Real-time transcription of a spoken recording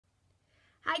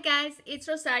Hi guys, it's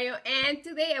Rosario, and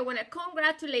today I want to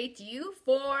congratulate you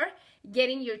for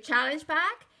getting your challenge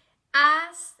pack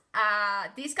as a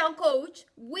discount coach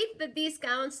with the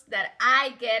discounts that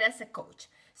I get as a coach.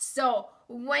 So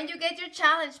when you get your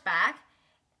challenge pack,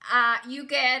 you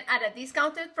get at a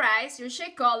discounted price your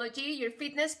Shakeology, your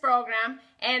fitness program,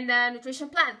 and the nutrition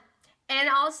plan, and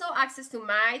also access to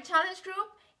my challenge group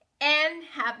and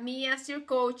have me as your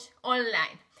coach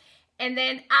online. And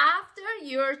then after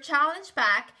your challenge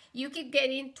pack, you keep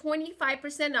getting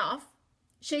 25% off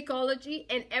Shakeology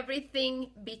and everything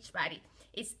Beachbody.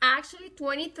 It's actually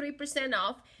 23%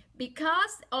 off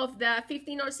because of the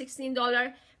 $15 or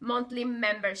 $16 monthly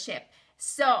membership.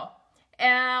 So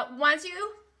once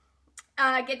you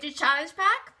get your challenge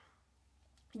pack,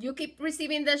 you keep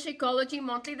receiving the Shakeology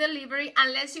monthly delivery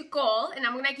unless you call, and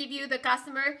I'm gonna give you the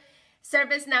customer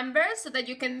service number so that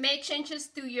you can make changes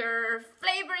to your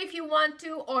flavor if you want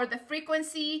to, or the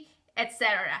frequency,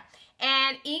 etc.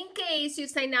 And in case you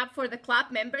sign up for the club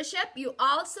membership, you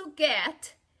also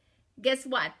get, guess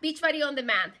what? Beachbody on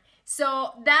demand.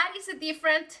 So that is a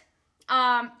different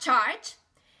charge,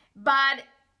 but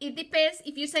it depends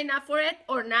if you sign up for it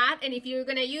or not. And if you're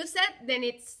gonna use it, then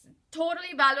it's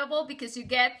totally valuable because you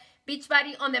get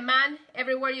Beachbody on demand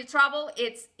everywhere you travel.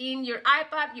 It's in your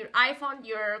iPad, your iPhone,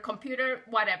 your computer,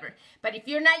 whatever. But if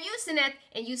you're not using it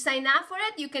and you sign up for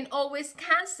it, you can always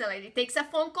cancel it. It takes a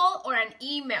phone call or an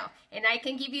email, and I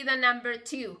can give you the number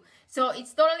too. So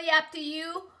it's totally up to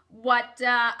you. What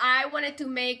I wanted to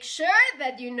make sure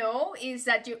that you know is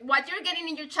that what you're getting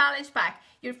in your challenge pack,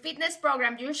 your fitness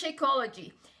program, your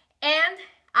Shakeology, and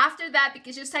after that,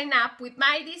 because you sign up with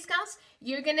my discounts,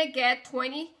 you're gonna get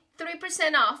 23%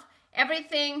 off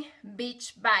everything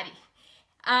Beachbody.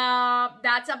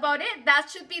 That's about it. That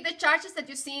should be the charges that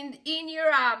you see in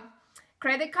your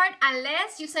credit card,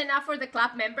 unless you sign up for the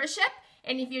club membership.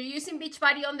 And if you're using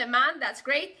Beachbody on demand, that's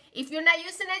great. If you're not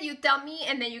using it, you tell me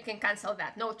and then you can cancel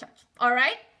that. No charge. All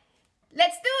right?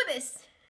 Let's do this.